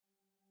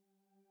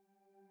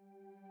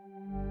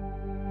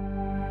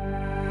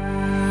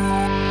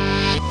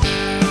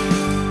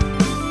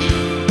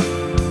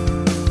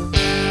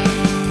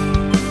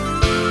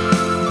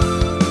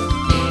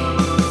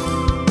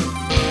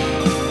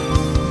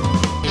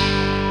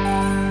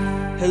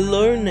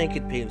Hello,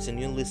 Naked Peeps, and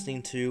you're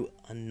listening to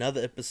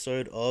another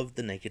episode of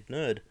The Naked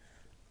Nerd.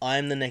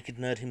 I'm the Naked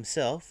Nerd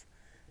himself.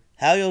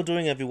 How y'all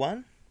doing,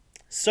 everyone?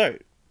 So,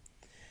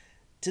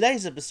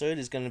 today's episode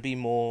is going to be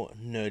more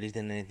nerdy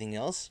than anything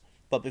else,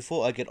 but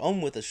before I get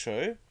on with the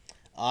show,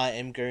 I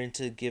am going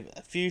to give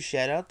a few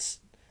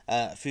shout-outs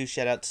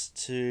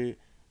to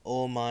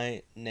all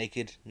my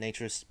Naked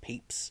Naturist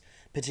peeps,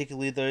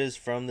 particularly those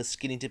from the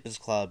Skinny Dippers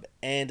Club,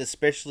 and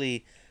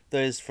especially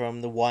those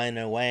from the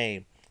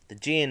YNOA, the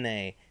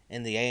GNA,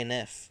 and the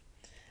ANF.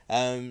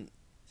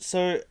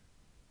 So,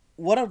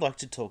 what I'd like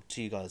to talk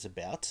to you guys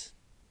about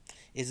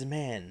is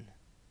man.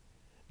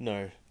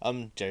 No,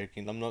 I'm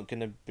joking. I'm not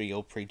gonna be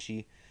all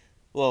preachy.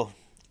 Well,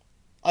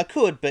 I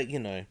could, but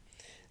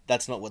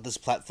that's not what this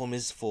platform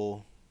is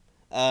for.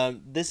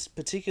 This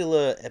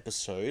particular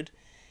episode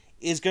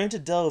is going to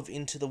delve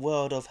into the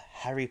world of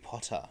Harry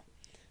Potter.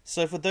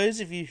 So, for those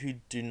of you who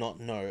do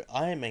not know,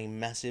 I am a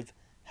massive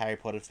Harry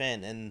Potter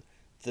fan and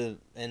a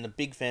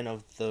big fan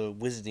of the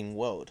Wizarding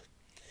World.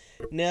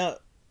 Now,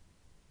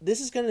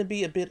 this is going to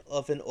be a bit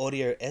of an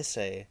audio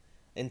essay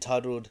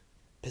entitled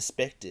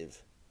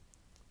Perspective,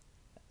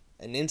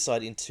 an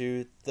insight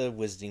into the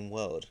Wizarding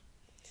World.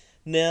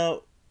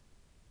 Now,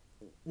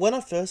 when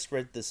I first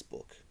read this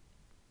book,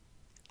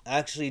 I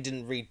actually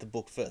didn't read the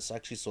book first, I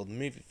actually saw the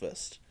movie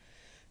first.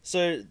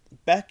 So,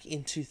 back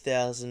in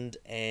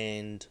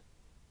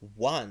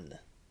 2001,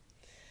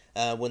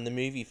 when the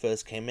movie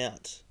first came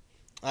out,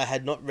 I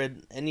had not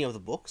read any of the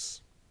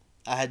books.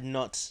 I had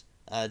not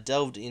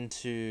delved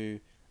into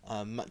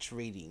much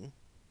reading,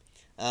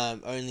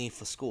 only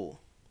for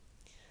school.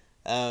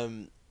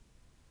 But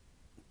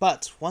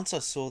once I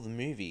saw the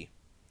movie,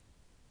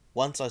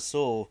 once I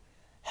saw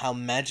how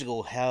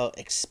magical, how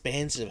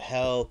expansive,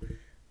 how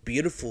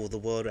beautiful the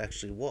world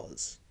actually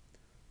was,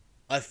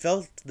 I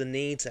felt the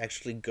need to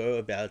actually go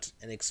about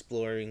and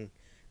exploring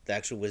the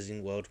actual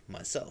Wizarding World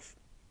myself.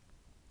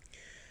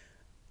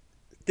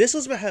 This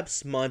was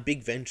perhaps my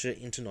big venture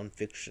into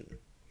nonfiction,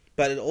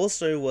 but it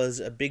also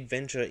was a big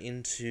venture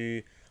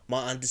into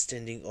my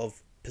understanding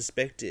of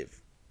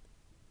perspective.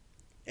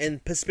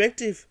 And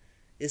perspective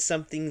is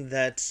something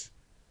that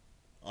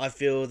I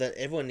feel that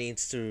everyone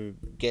needs to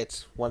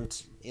get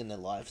once in their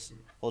lives,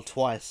 or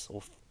twice,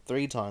 or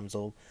three times,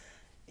 or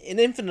an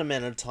infinite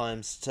amount of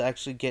times to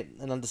actually get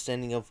an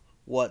understanding of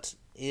what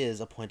is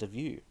a point of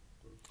view.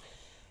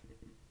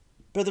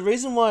 But the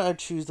reason why I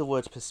choose the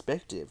word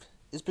perspective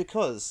is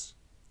because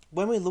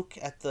when we look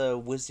at the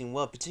Wizarding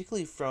World,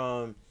 particularly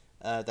from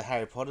the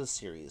Harry Potter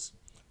series,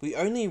 we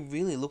only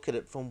really look at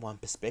it from one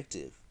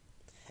perspective,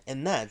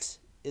 and that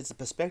is the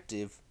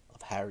perspective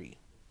of Harry.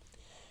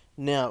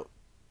 Now,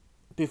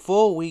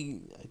 before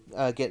we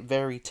get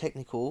very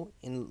technical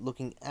in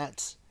looking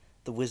at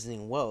the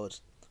Wizarding World,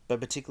 but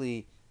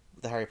particularly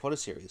the Harry Potter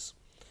series,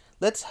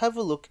 let's have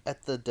a look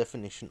at the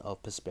definition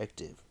of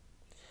perspective.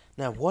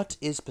 Now, what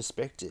is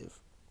perspective?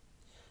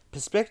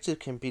 Perspective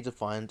can be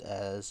defined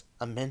as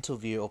a mental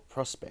view or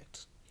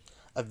prospect,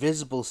 a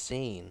visible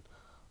scene,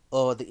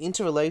 or the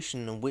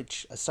interrelation in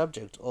which a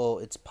subject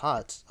or its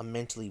parts are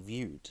mentally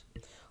viewed,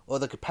 or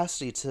the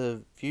capacity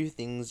to view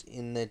things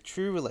in their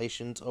true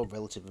relations or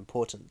relative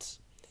importance.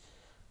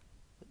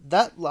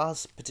 That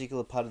last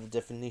particular part of the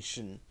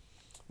definition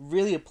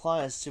really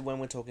applies to when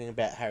we're talking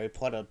about Harry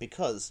Potter,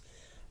 because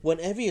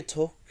whenever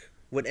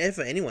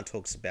anyone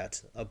talks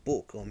about a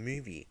book or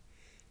movie,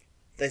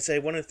 they say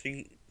one of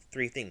three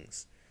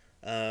things.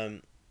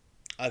 Um,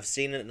 I've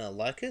seen it and I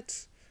like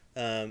it.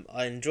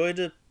 I enjoyed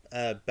it,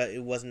 but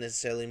it wasn't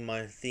necessarily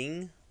my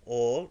thing,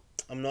 or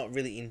I'm not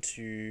really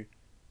into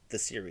the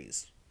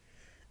series.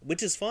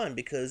 Which is fine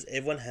because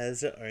everyone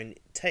has their own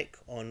take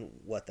on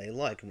what they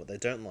like and what they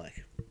don't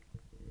like.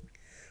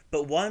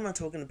 But why am I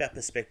talking about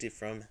perspective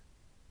from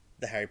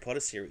the Harry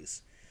Potter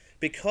series?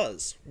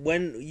 Because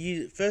when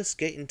you first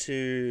get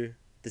into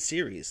the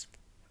series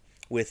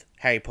with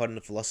Harry Potter and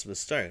the Philosopher's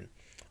Stone,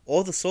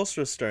 or the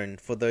Sorcerer's Stone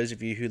for those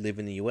of you who live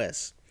in the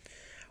US,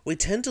 we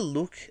tend to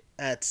look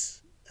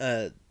at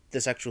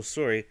this actual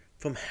story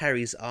from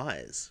Harry's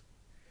eyes.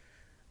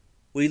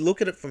 We look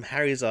at it from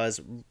Harry's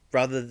eyes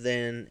rather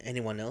than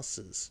anyone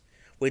else's.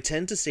 We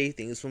tend to see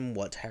things from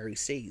what Harry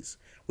sees.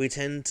 We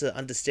tend to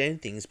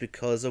understand things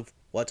because of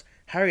what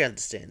Harry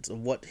understands, of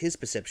what his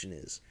perception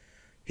is.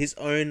 His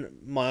own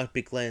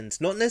myopic lens,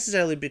 not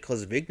necessarily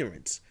because of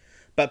ignorance,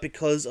 but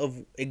because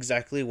of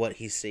exactly what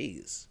he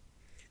sees.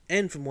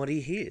 And from what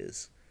he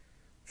hears.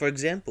 For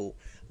example,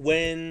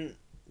 when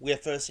we are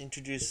first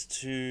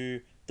introduced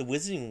to the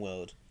Wizarding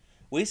World,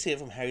 we see it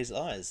from Harry's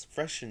eyes,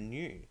 fresh and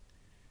new.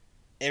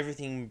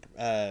 Everything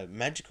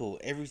magical,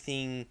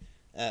 everything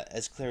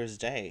as clear as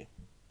day.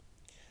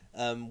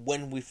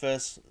 When we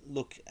first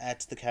look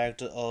at the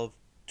character of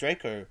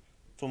Draco,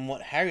 from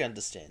what Harry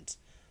understands,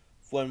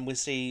 when we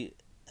see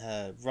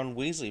Ron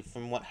Weasley,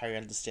 from what Harry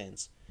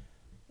understands,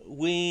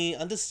 we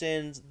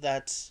understand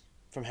that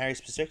from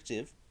Harry's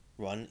perspective,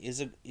 Ron is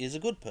a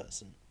good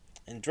person,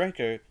 and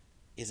Draco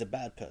is a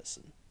bad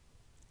person.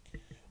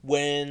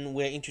 When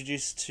we're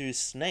introduced to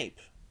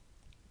Snape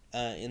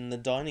in the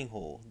dining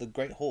hall, the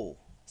Great Hall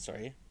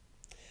sorry,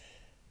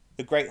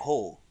 the Great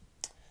Hall.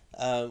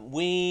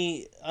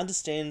 We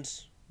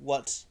understand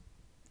what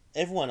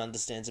everyone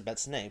understands about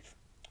Snape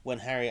when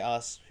Harry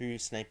asks who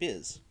Snape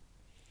is.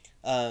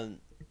 Um,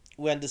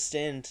 we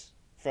understand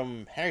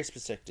from Harry's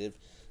perspective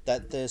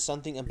that there's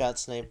something about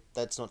Snape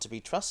that's not to be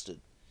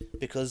trusted,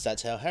 because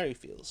that's how Harry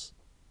feels.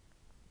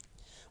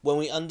 When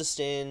we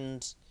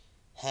understand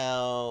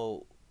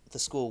how the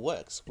school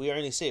works, we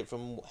only see it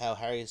from how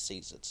Harry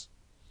sees it,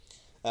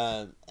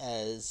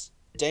 as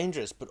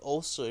dangerous but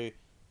also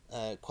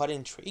quite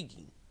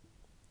intriguing.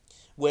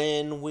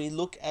 When we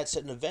look at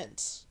certain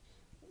events,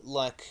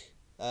 like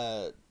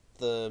the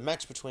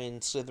match between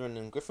Slytherin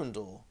and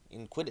Gryffindor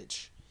in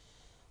Quidditch,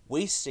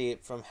 we see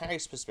it from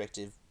Harry's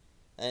perspective,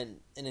 and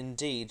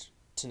indeed,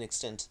 to an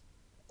extent,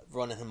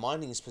 Ron and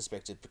Hermione's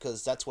perspective,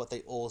 because that's what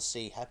they all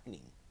see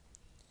happening.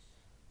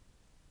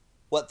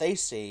 What they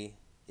see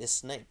is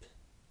Snape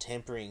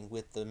tampering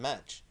with the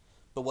match,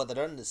 but what they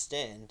don't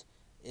understand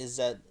is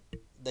that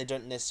they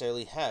don't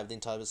necessarily have the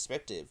entire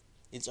perspective.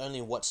 It's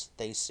only what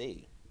they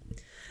see.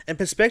 And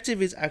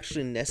perspective is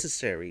actually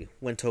necessary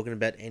when talking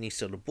about any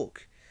sort of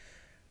book,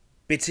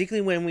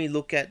 particularly when we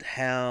look at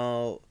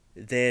how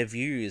their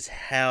views,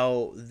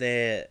 how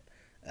their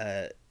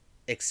uh,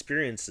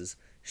 experiences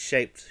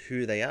shaped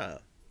who they are.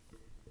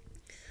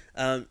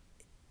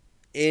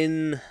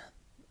 In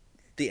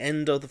the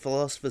end of the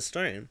Philosopher's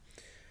Stone,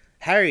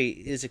 Harry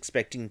is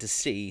expecting to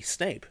see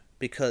Snape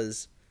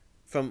because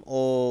from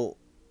all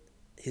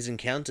his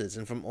encounters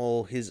and from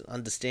all his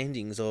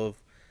understandings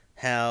of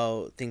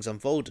how things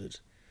unfolded,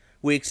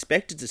 we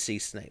expected to see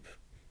Snape,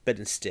 but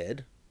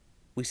instead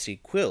we see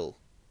Quill,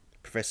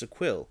 Professor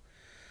Quill.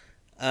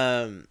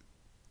 Um,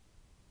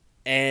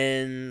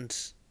 and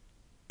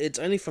it's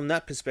only from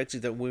that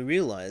perspective that we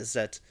realize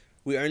that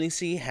we only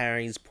see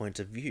Harry's point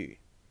of view.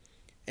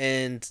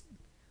 And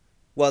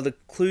while the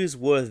clues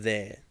were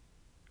there,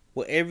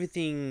 well,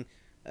 everything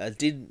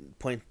did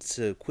point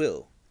to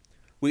Quill,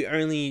 we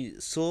only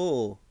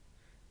saw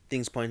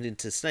things pointing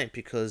to Snape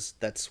because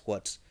that's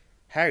what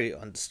Harry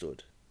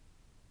understood.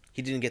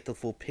 He didn't get the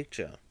full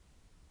picture.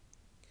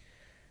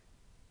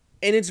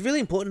 And it's really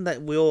important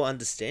that we all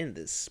understand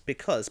this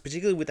because,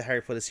 particularly with the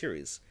Harry Potter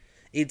series,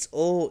 it's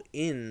all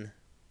in,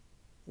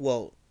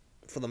 well,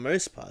 for the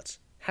most part,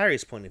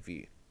 Harry's point of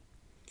view.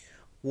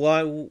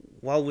 While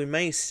we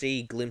may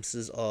see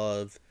glimpses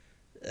of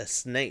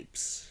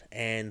Snape's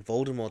and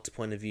Voldemort's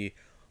point of view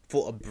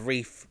for a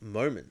brief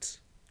moment,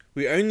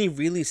 we only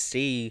really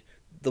see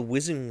the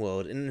Wizarding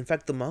world, and in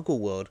fact the Muggle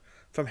world,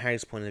 from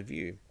Harry's point of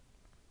view.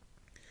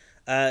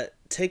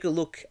 Take a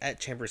look at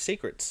Chamber of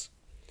Secrets.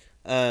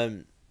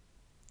 The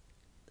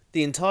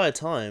entire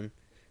time,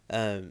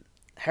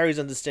 Harry's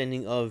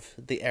understanding of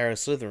the Heir of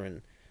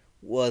Slytherin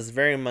was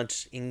very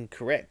much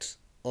incorrect,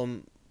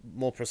 or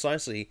more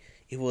precisely,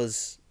 it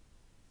was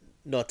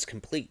not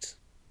complete.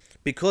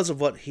 Because of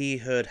what he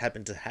heard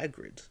happen to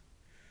Hagrid,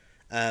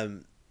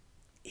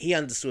 he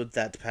understood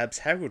that perhaps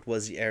Hagrid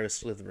was the heir of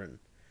Slytherin,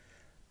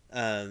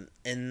 and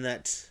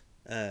that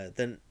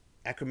the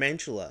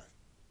Acromantula,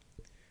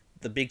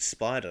 the big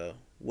spider,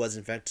 was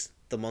in fact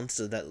the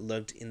monster that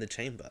lurked in the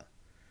chamber.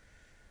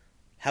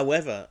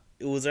 However,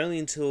 it was only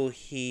until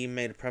he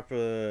made a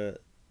proper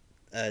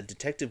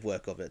detective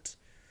work of it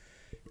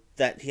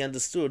that he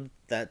understood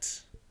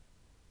that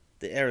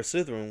the heir of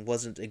Slytherin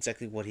wasn't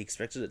exactly what he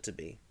expected it to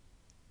be.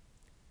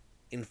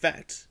 In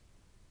fact,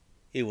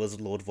 it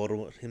was Lord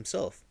Voldemort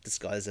himself,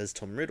 disguised as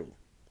Tom Riddle.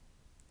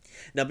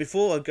 Now,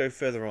 before I go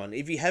further on,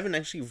 if you haven't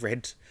actually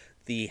read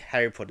the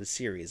Harry Potter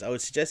series, I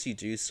would suggest you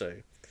do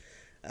so.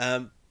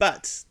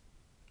 But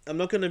I'm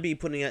not going to be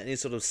putting out any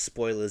sort of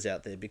spoilers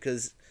out there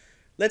because,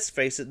 let's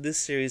face it, this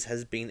series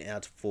has been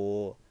out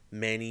for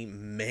many,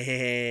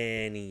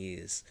 many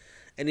years.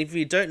 And if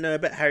you don't know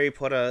about Harry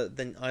Potter,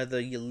 then either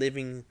you're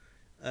living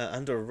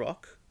under a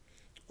rock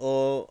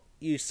or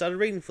you started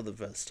reading for the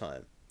first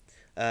time.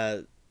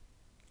 The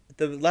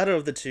latter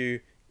of the two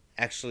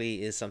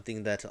actually is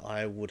something that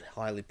I would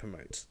highly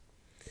promote.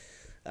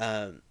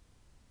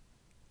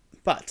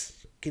 But,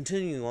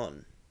 continuing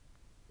on,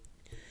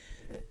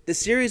 the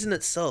series in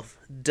itself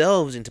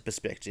delves into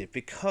perspective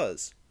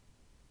because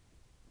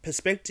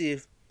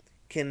perspective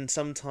can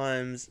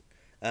sometimes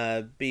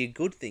be a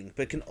good thing,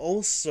 but can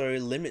also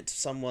limit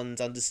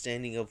someone's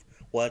understanding of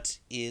what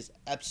is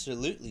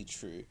absolutely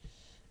true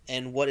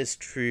and what is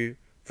true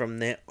from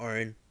their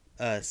own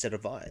set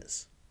of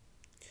eyes.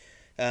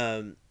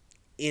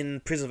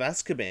 In Prison of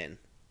Azkaban,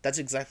 that's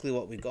exactly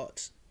what we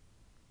got.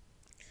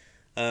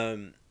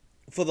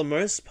 For the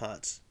most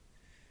part,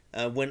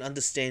 when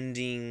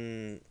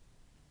understanding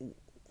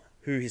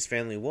who his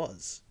family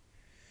was,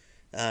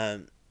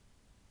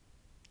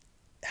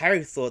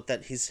 Harry thought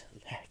that his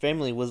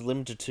family was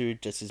limited to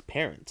just his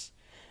parents,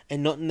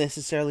 and not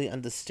necessarily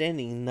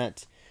understanding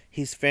that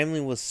his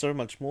family was so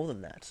much more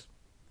than that.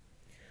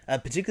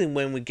 Particularly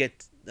when we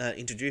get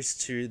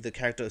introduced to the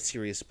character of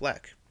Sirius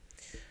Black.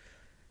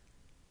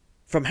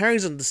 From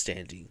Harry's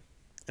understanding,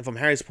 and from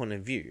Harry's point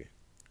of view,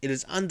 it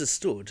is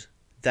understood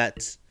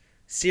that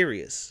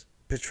Sirius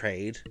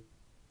betrayed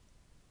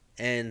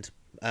and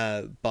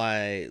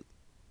by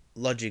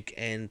logic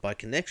and by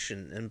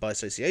connection and by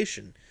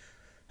association,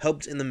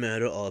 helped in the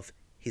murder of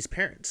his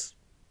parents.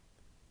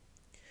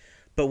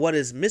 But what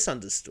is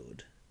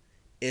misunderstood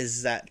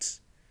is that,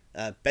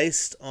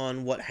 based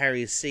on what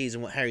Harry sees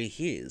and what Harry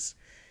hears,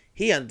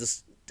 he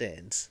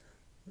understands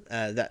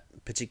that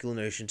particular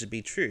notion to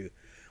be true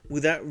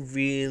without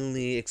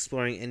really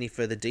exploring any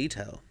further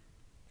detail.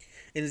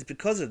 And it's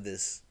because of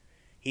this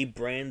he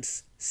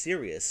brands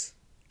Sirius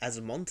as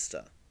a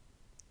monster.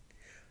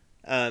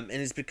 And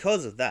it's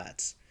because of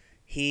that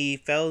he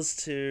fails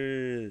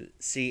to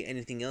see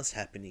anything else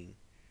happening,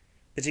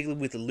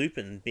 particularly with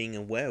Lupin being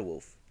a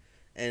werewolf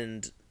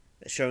and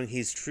showing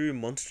his true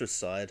monstrous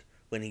side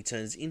when he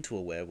turns into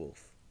a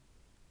werewolf.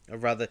 Or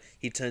rather,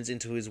 he turns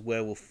into his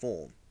werewolf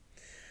form.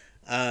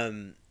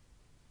 And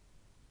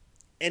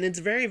it's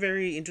very,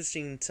 very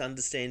interesting to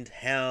understand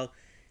how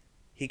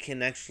he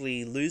can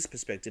actually lose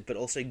perspective but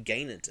also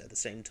gain it at the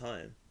same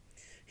time.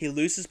 He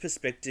loses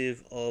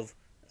perspective of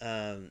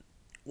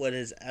what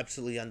is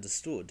absolutely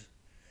understood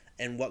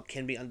and what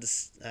can be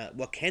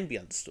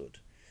understood,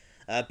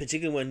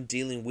 particularly when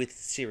dealing with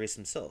Sirius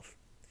himself,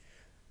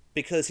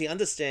 because he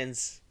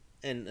understands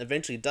and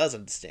eventually does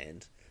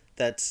understand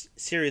that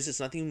Sirius is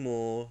nothing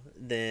more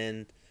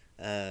than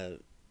a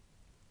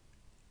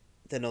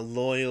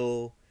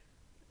loyal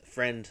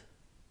friend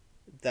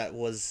that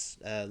was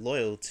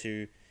loyal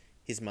to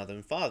his mother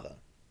and father.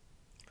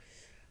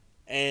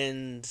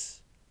 And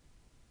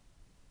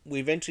we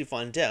eventually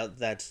find out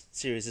that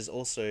Sirius is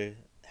also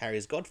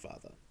Harry's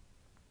godfather.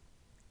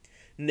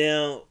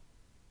 Now,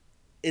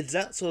 it's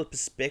that sort of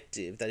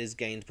perspective that is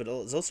gained, but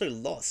it's also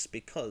lost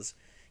because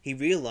he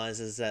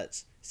realizes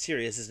that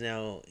Sirius is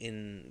now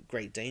in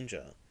great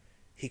danger.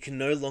 He can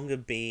no longer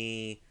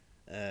be,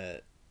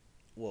 for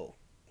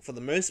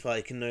the most part,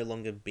 he can no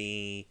longer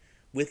be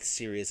with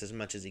Sirius as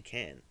much as he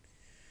can.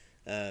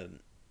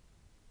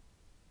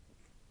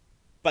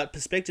 But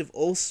perspective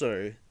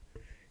also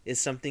is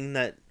something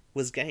that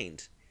was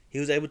gained. He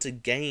was able to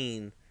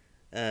gain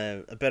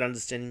a better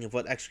understanding of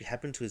what actually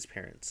happened to his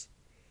parents.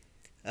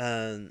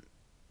 And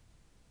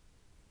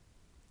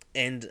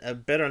a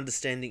better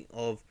understanding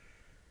of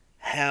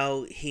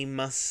how he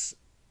must,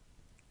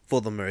 for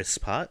the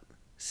most part,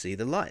 see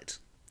the light.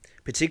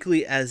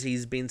 Particularly as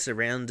he's been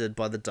surrounded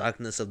by the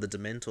darkness of the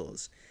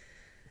Dementors,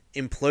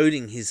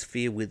 imploding his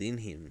fear within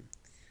him,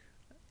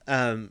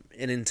 and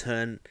in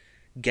turn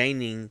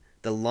gaining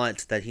the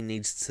light that he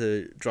needs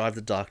to drive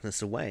the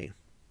darkness away.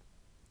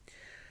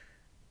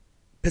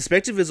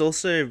 Perspective is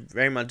also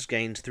very much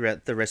gained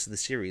throughout the rest of the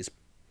series.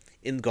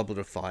 In Goblet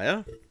of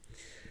Fire,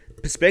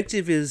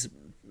 perspective is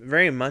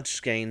very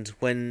much gained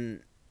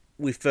when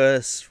we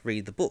first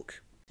read the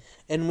book.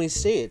 And we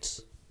see it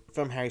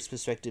from Harry's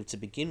perspective to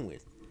begin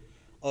with,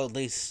 or at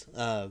least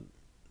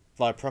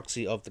by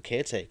proxy of the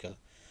caretaker,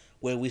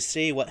 where we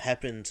see what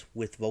happened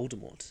with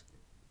Voldemort.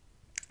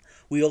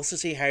 We also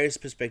see Harry's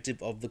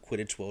perspective of the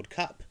Quidditch World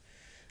Cup,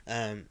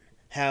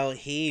 how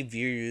he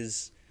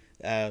views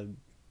the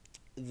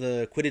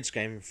Quidditch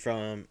game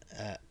from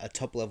a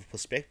top-level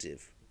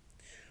perspective.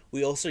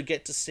 We also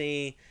get to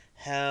see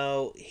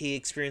how he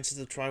experiences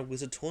the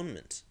Triwizard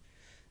Tournament.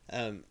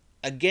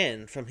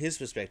 Again, from his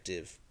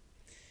perspective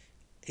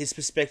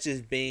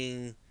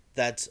being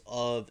that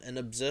of an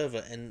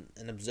observer and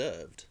an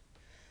observed.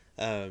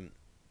 And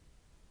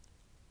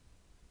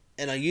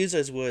I use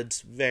those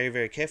words very,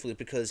 very carefully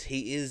because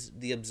he is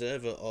the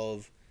observer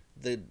of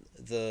the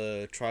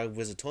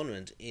Triwizard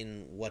Tournament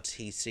in what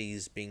he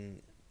sees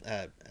being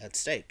at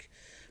stake.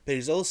 But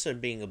he's also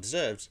being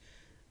observed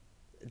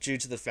due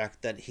to the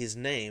fact that his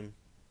name,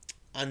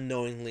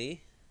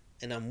 unknowingly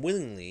and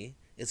unwillingly,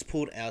 is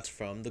pulled out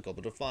from the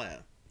Goblet of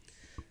Fire.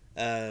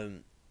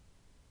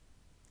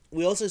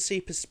 We also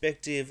see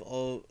perspective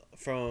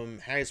from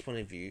Harry's point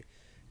of view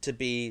to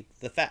be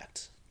the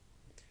fact.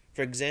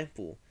 For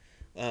example,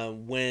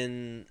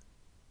 when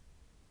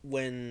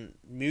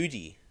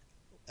Moody,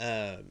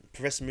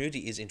 Professor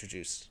Moody is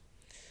introduced,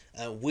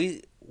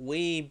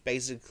 we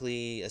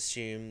basically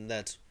assume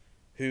that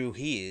who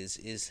he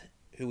is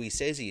who he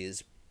says he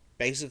is,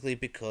 basically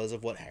because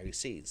of what Harry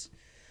sees.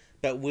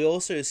 But we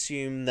also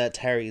assume that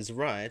Harry is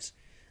right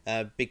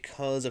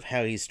because of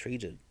how he's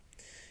treated.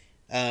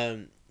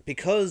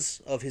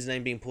 Because of his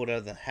name being pulled out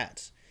of the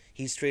hat,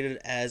 he's treated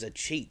as a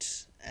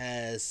cheat,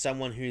 as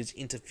someone who's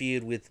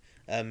interfered with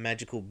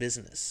magical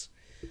business.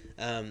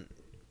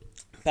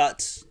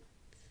 But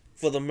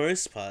for the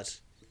most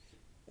part,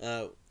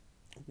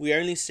 we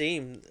only see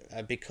him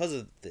because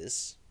of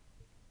this.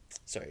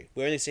 Sorry,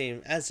 we only see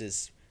him as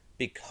this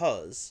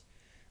because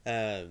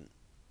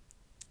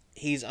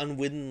he's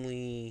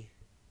unwittingly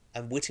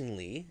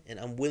and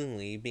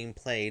unwillingly being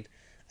played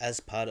as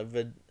part of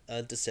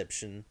a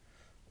deception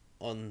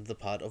on the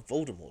part of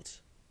Voldemort.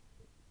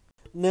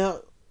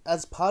 Now,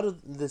 as part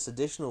of this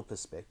additional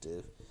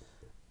perspective,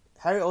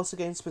 Harry also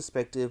gains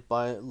perspective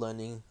by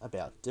learning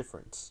about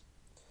difference,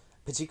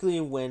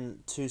 particularly when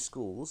two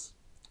schools,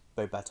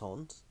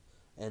 Beauxbatons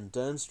and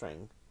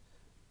Durmstrang,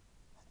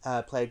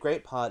 play a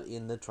great part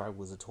in the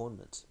Triwizard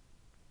Tournament.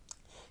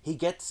 He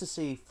gets to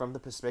see from the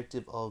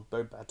perspective of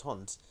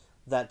Beauxbatons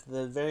that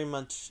they're very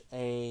much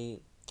a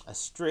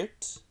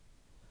strict,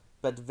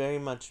 but very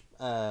much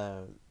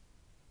a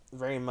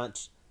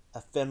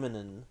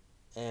feminine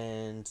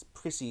and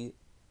prissy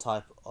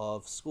type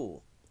of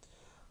school,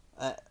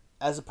 uh,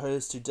 as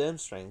opposed to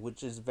Durmstrang,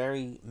 which is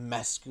very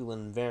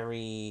masculine,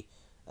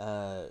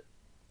 uh,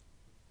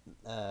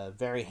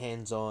 very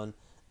hands on,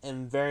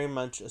 and very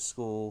much a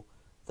school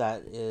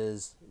that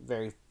is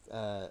very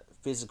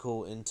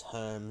physical in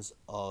terms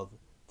of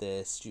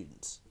their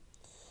students.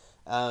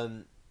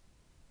 Um,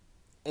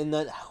 and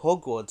that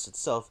Hogwarts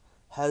itself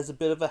has a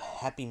bit of a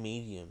happy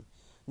medium,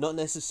 not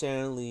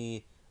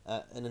necessarily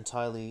an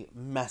entirely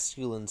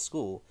masculine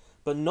school,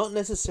 but not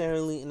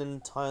necessarily an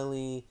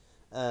entirely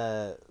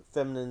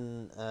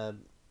feminine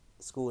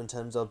school in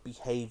terms of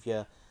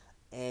behavior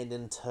and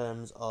in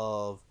terms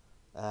of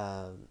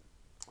um,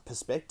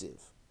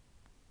 perspective.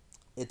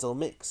 It's all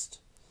mixed.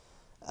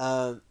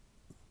 Um,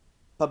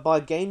 but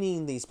by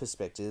gaining these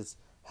perspectives,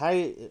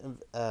 Harry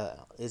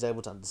is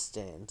able to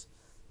understand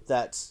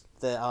that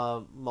there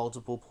are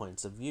multiple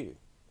points of view,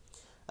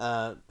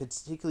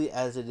 particularly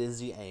as it is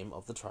the aim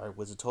of the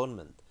Triwizard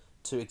Tournament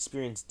to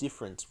experience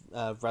difference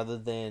rather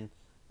than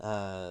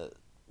uh,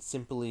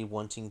 simply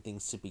wanting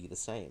things to be the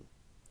same.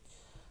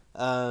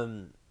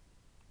 Um,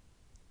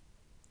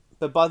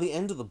 but by the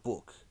end of the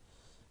book,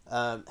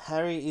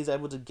 Harry is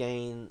able to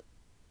gain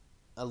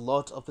a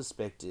lot of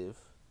perspective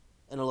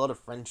and a lot of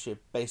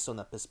friendship based on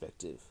that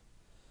perspective,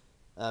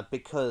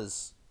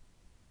 because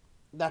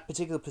that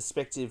particular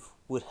perspective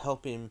would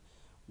help him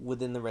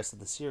within the rest of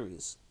the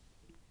series.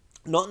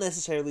 Not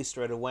necessarily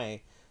straight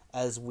away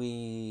as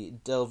we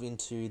delve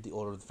into the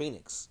Order of the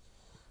Phoenix,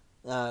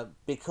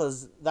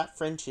 because that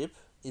friendship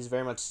is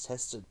very much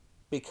tested.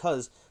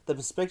 Because the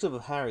perspective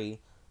of Harry,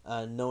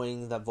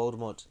 knowing that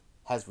Voldemort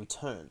has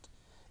returned,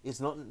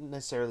 is not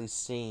necessarily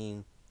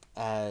seen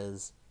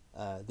as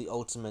the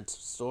ultimate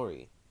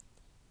story.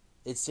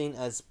 It's seen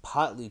as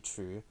partly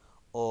true,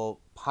 or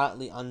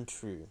partly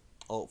untrue,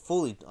 or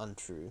fully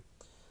untrue,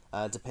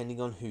 depending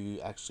on who you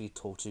actually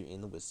talk to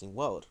in the Wizarding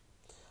world.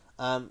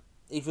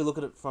 If you look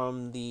at it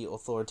from the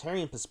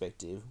authoritarian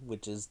perspective,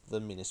 which is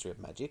the Ministry of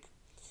Magic,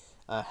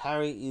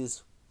 Harry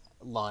is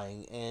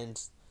lying,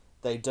 and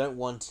they don't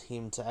want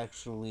him to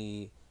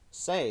actually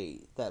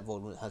say that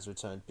Voldemort has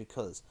returned,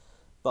 because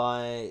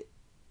by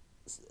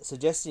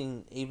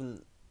suggesting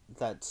even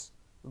that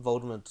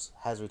Voldemort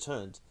has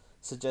returned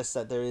suggests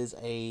that there is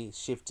a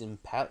shift in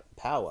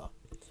power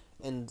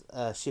and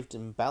a shift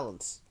in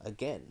balance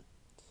again.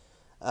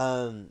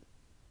 Um,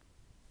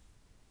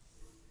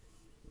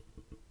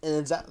 and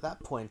it's at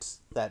that point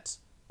that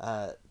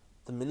the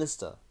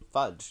minister,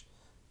 Fudge,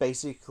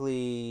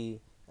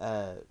 basically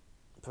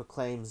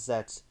proclaims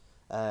that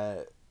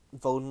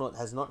Voldemort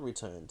has not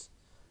returned,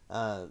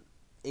 uh,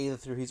 either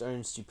through his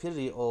own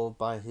stupidity or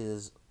by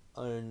his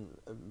own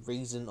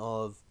reason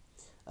of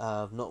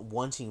not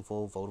wanting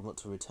for Voldemort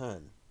to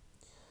return.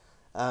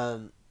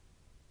 Um,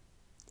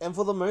 and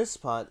for the most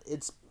part,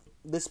 it's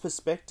this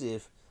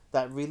perspective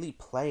that really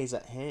plays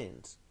at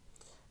hand.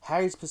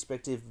 Harry's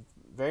perspective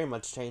very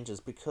much changes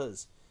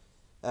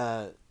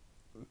uh,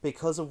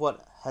 because of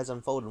what has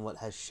unfolded and what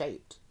has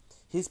shaped.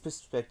 His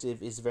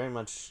perspective is very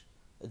much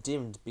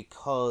dimmed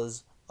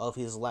because of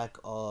his lack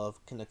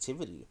of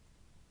connectivity.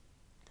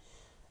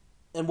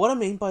 And what I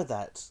mean by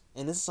that,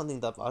 and this is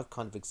something that I've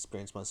kind of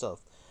experienced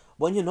myself,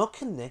 when you're not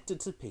connected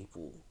to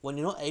people, when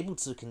you're not able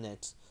to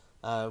connect,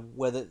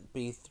 whether it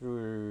be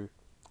through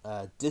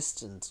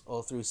distance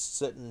or through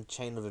certain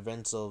chain of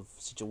events of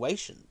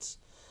situations,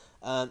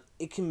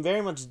 it can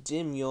very much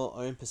dim your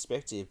own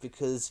perspective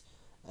because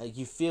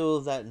you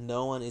feel that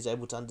no one is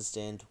able to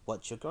understand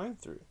what you're going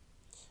through.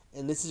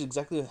 And this is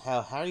exactly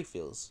how Harry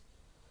feels,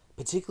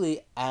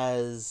 particularly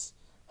as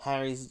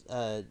Harry's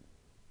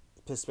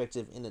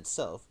perspective in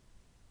itself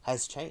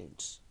has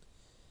changed.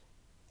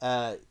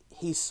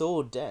 He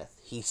saw death,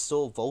 he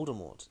saw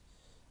Voldemort,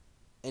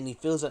 and he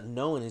feels that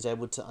no one is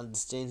able to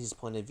understand his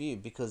point of view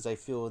because they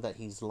feel that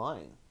he's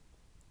lying.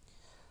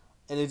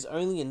 And it's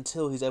only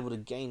until he's able to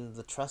gain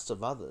the trust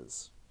of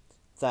others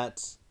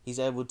that he's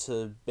able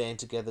to band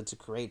together to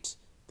create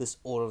this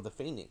Order of the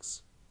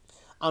Phoenix.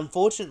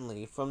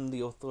 Unfortunately, from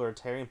the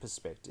authoritarian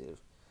perspective,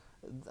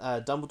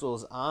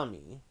 Dumbledore's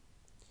army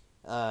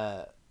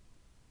uh,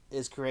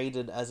 is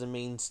created as a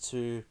means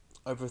to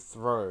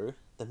overthrow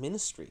the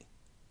Ministry.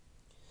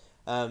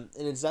 And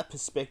it's that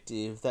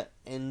perspective that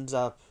ends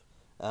up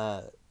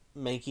uh,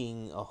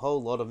 making a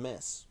whole lot of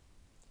mess,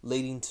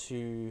 leading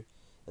to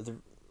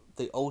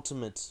the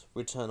ultimate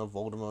return of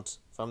Voldemort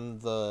from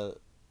the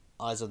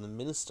eyes of the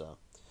Minister,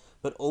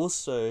 but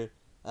also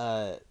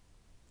uh,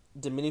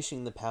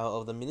 diminishing the power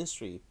of the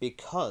Ministry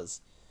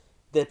because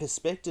their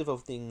perspective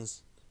of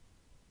things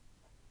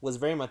was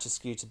very much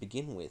askew to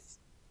begin with.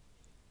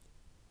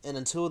 And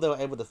until they were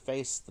able to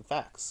face the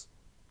facts,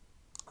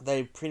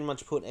 they pretty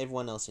much put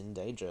everyone else in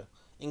danger,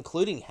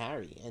 including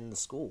Harry and the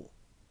school.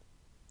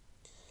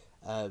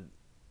 Uh,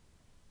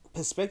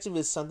 Perspective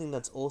is something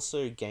that's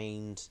also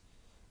gained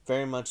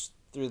very much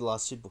through the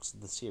last two books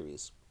of the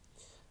series.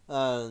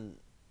 Um,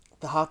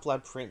 the Half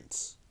Blood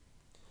Prince.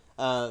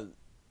 Um,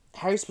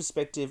 Harry's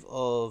perspective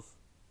of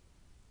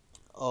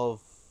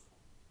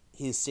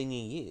his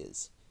senior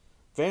years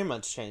very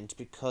much changed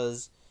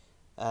because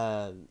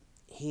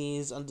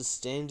his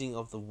understanding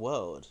of the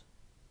world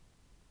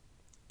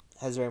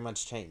has very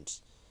much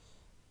changed.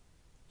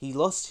 He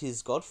lost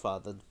his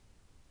godfather.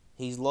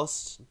 He's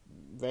lost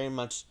very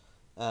much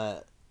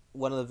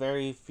one of the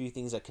very few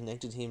things that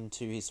connected him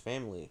to his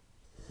family.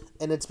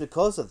 And it's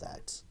because of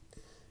that,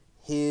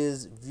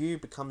 his view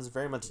becomes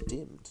very much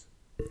dimmed.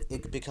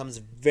 It becomes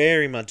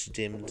very much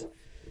dimmed.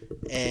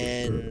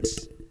 And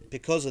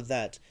because of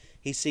that,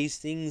 he sees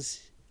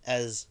things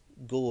as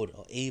good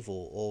or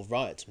evil or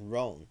right and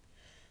wrong.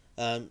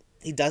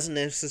 He doesn't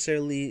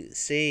necessarily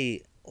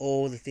see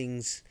all the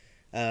things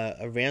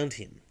around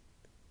him.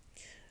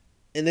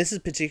 And this is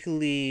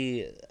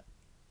particularly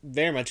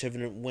very much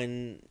evident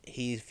when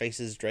he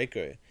faces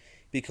Draco,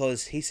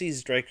 because he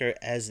sees Draco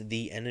as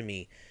the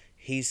enemy.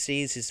 He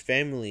sees his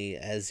family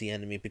as the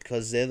enemy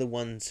because they're the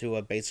ones who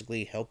are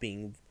basically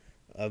helping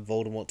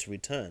Voldemort to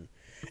return,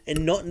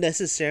 and not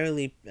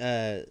necessarily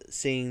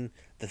seeing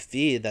the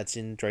fear that's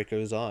in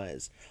Draco's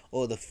eyes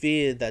or the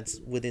fear that's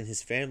within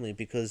his family,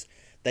 because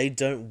they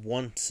don't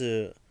want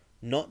to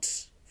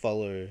not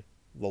follow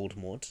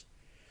Voldemort,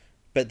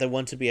 but they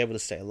want to be able to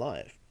stay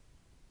alive.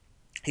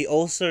 He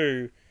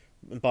also,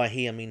 by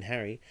he I mean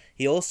Harry,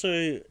 he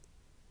also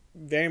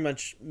very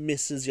much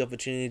misses the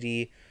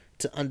opportunity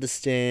to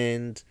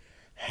understand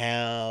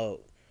how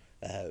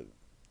the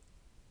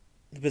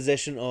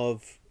possession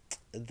of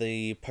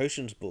the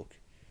potions book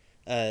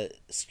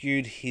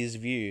skewed his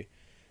view,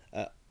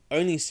 uh,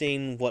 only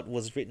seeing what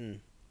was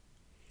written,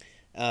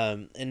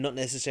 and not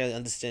necessarily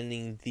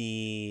understanding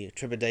the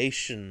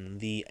trepidation,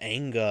 the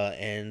anger,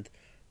 and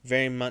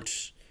very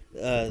much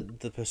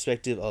the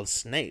perspective of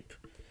Snape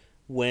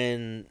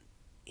when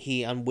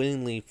he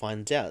unwillingly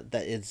finds out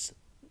that it's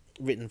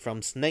written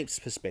from Snape's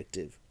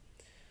perspective.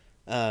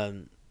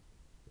 Um,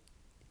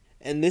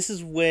 and this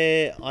is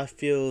where I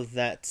feel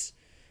that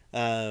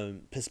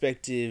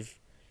perspective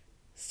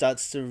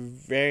starts to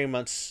very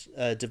much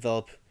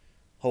develop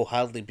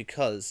wholeheartedly,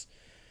 because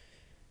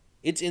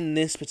it's in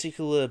this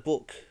particular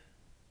book,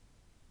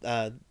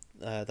 uh,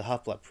 The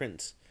Half Blood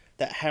Prince,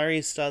 that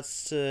Harry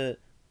starts to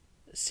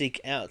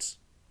seek out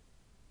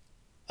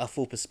a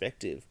full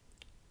perspective.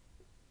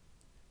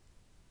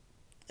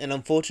 And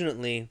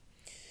unfortunately,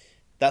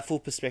 that full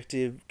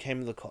perspective came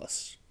at the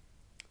cost: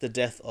 the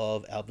death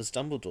of Albus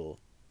Dumbledore.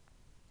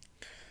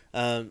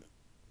 Um,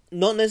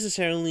 Not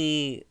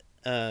necessarily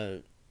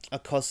a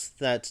cost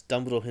that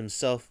Dumbledore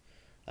himself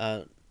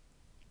uh,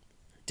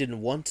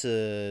 didn't want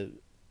to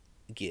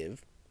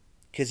give,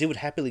 because he would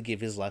happily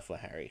give his life for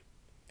Harry.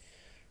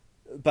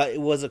 But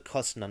it was a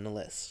cost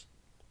nonetheless.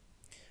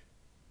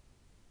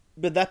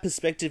 But that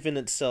perspective in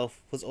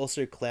itself was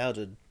also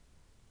clouded,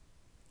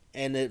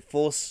 and it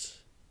forced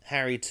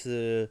Harry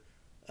to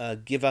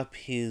give up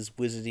his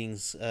wizarding,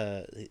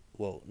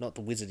 well, not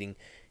the wizarding,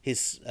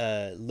 his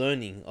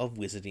learning of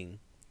wizarding,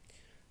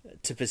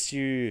 to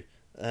pursue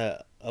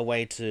a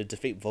way to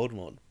defeat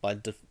Voldemort by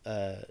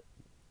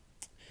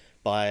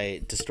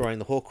destroying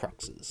the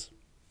Horcruxes.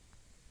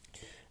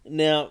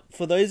 Now,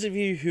 for those of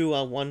you who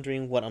are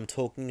wondering what I'm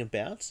talking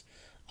about,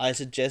 I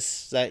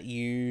suggest that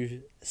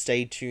you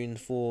stay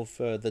tuned for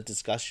further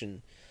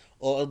discussion,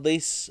 or at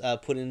least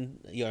put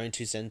in your own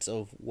 2 cents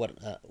of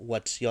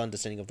what your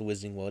understanding of the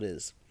Wizarding World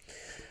is.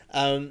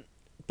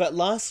 But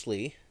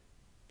lastly,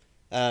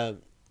 uh,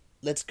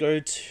 let's go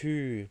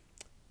to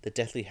the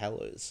Deathly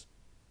Hallows,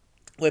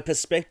 where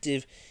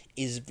perspective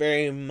is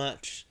very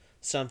much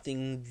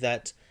something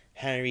that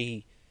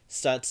Harry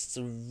starts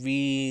to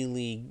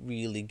really,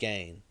 really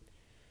gain,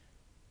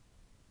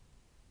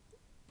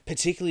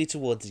 particularly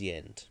towards the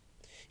end.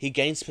 He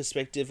gains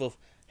perspective of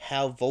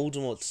how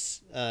Voldemort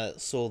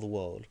saw the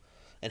world,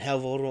 and how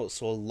Voldemort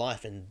saw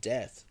life and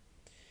death.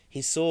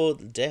 He saw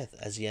death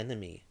as the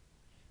enemy,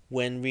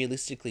 when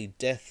realistically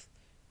death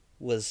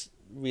was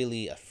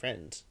really a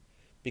friend,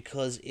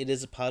 because it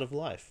is a part of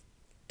life.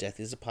 Death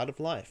is a part of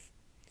life.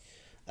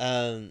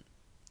 Um,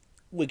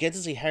 we get to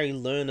see Harry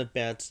learn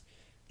about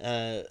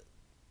uh,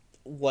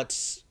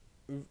 what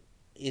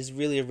is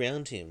really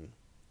around him,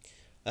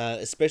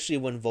 especially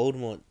when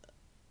Voldemort,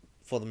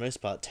 for the most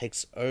part,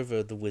 takes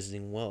over the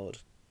Wizarding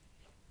World.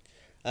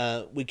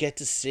 We get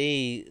to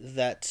see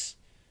that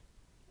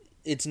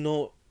it's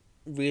not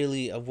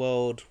really a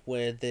world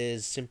where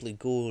there's simply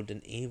good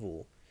and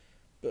evil,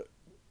 but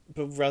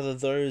rather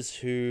those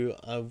who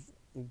are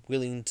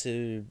willing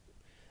to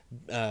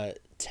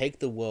take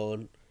the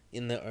world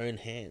in their own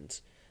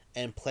hands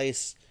and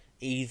place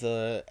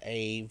either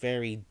a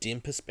very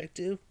dim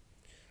perspective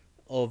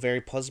or a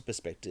very positive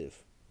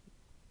perspective.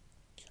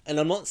 And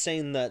I'm not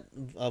saying that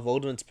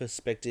Voldemort's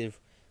perspective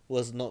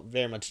was not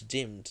very much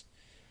dimmed.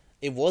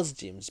 It was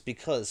dimmed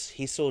because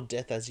he saw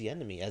death as the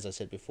enemy, as I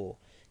said before.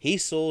 He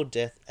saw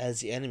death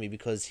as the enemy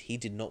because he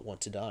did not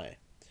want to die.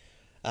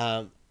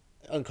 On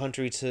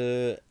contrary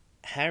to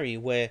Harry,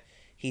 where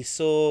he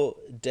saw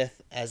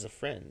death as a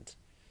friend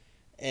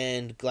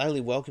and gladly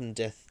welcomed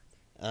death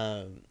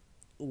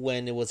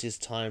when it was his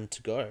time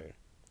to go.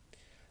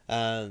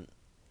 Um,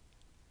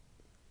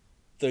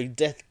 though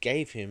death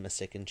gave him a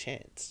second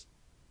chance.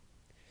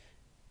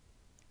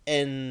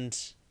 And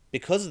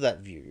because of that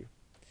view,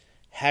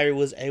 Harry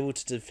was able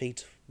to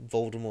defeat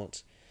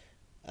Voldemort,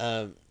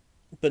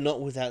 but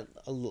not without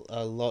a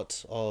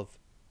lot of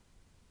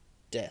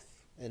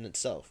death in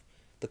itself.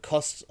 The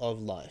cost of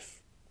life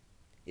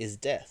is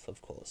death,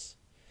 of course.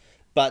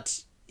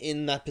 But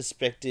in that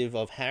perspective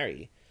of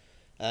Harry,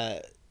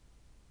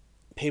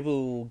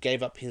 people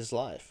gave up his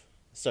life.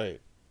 So,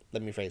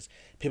 let me phrase.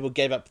 People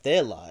gave up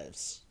their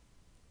lives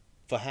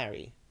for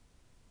Harry.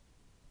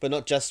 But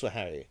not just for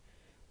Harry.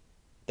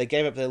 They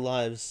gave up their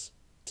lives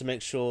to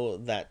make sure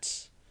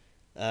that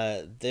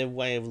their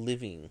way of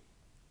living,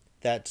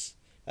 that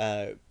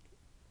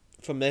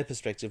from their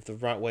perspective, the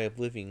right way of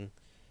living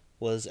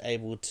was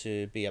able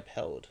to be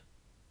upheld.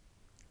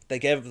 They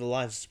gave up their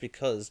lives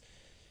because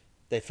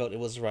they felt it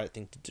was the right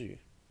thing to do.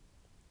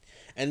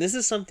 And this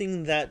is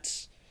something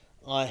that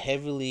I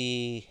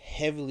heavily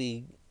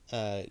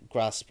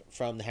grasp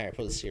from the Harry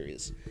Potter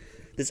series.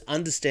 This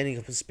understanding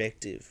of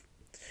perspective.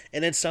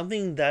 And it's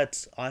something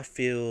that I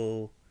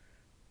feel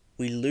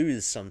we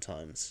lose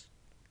sometimes.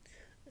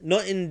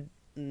 Not in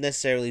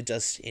necessarily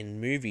just in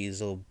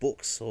movies or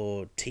books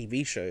or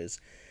TV shows,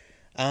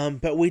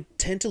 but we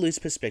tend to lose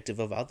perspective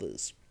of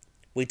others.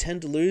 We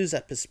tend to lose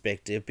that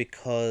perspective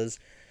because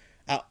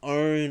our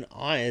own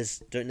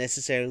eyes don't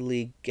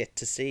necessarily get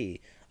to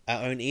see,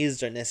 our own ears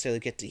don't necessarily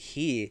get to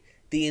hear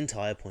the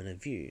entire point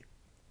of view.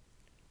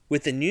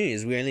 With the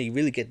news, we only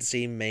really get to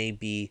see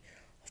maybe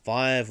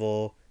 5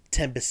 or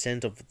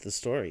 10% of the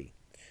story.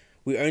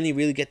 We only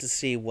really get to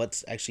see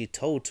what's actually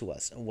told to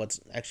us and what's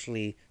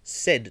actually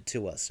said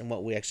to us and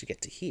what we actually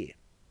get to hear.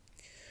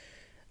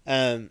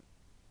 Now,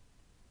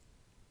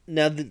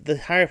 the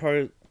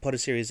Harry Potter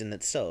series in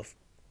itself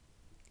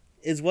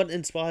is what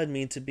inspired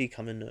me to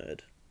become a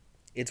nerd.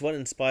 It's what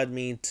inspired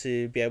me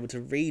to be able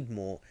to read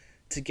more,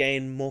 to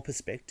gain more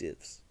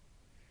perspectives.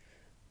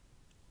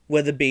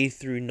 Whether it be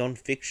through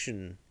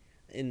non-fiction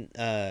in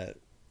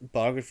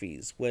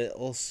biographies, whether it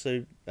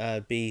also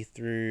be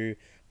through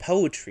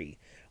poetry,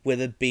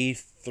 whether it be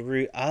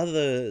through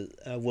other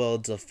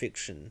worlds of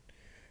fiction,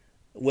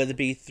 whether it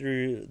be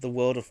through the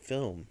world of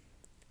film,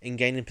 and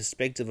gaining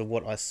perspective of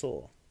what I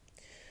saw.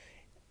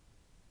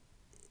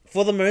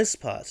 For the most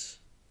part,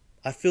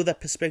 I feel that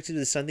perspective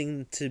is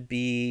something to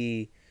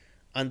be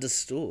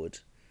understood.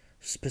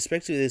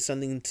 Perspective is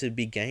something to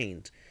be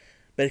gained,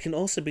 but it can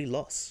also be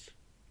lost.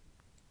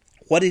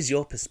 What is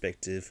your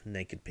perspective,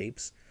 Naked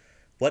Peeps?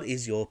 What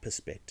is your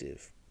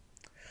perspective?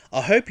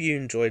 I hope you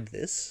enjoyed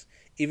this.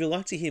 If you'd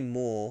like to hear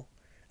more,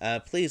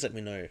 please let me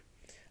know.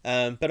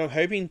 But I'm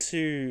hoping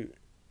to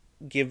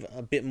give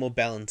a bit more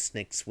balance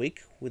next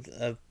week with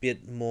a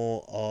bit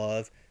more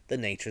of the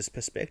naturist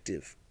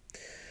perspective.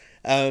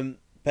 But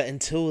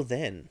until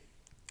then,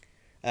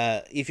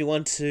 if you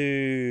want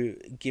to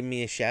give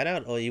me a shout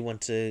out or you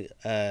want to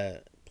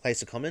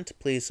place a comment,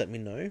 please let me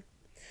know.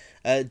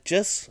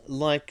 Just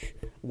like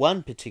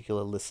one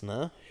particular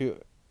listener who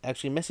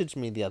actually messaged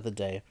me the other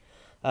day.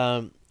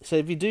 So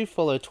if you do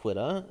follow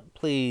Twitter,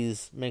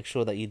 please make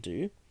sure that you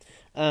do.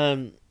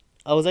 I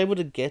was able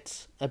to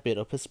get a bit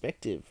of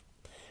perspective.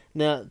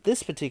 Now,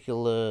 this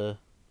particular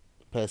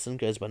person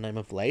goes by the name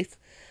of Lath,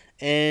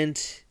 and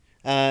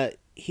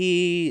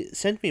he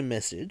sent me a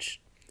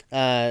message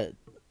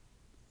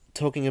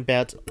talking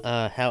about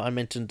how I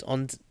mentioned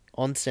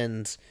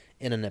onsens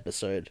in an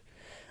episode.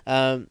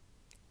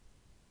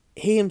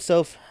 He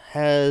himself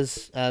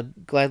has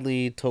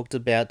gladly talked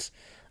about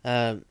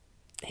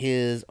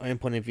his own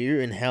point of view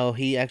and how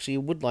he actually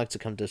would like to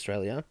come to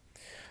Australia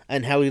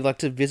and how he'd like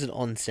to visit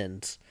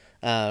onsens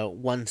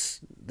once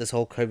this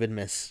whole COVID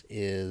mess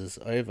is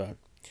over.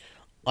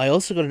 I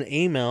also got an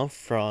email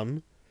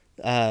from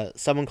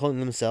someone calling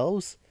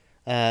themselves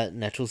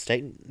Natural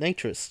State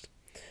Naturist.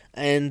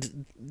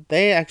 And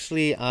they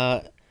actually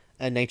are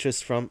a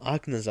naturist from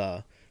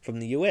Arkansas, from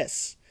the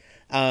US.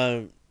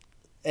 And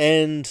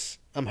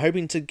I'm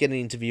hoping to get an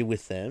interview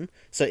with them.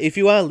 So if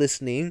you are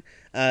listening,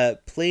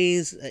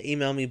 please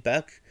email me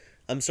back.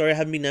 I'm sorry I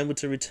haven't been able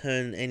to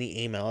return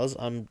any emails.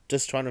 I'm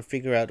just trying to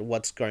figure out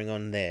what's going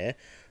on there.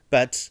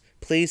 But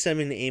please send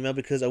me an email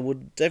because I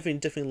would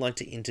definitely like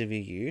to interview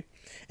you.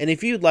 And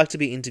if you'd like to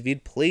be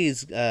interviewed,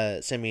 please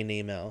send me an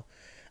email.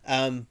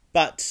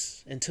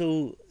 But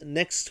until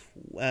next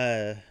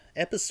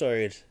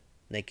episode,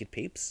 Naked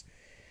Peeps,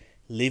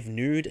 live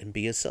nude and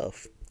be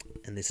yourself.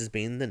 And this has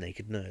been The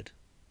Naked Nerd.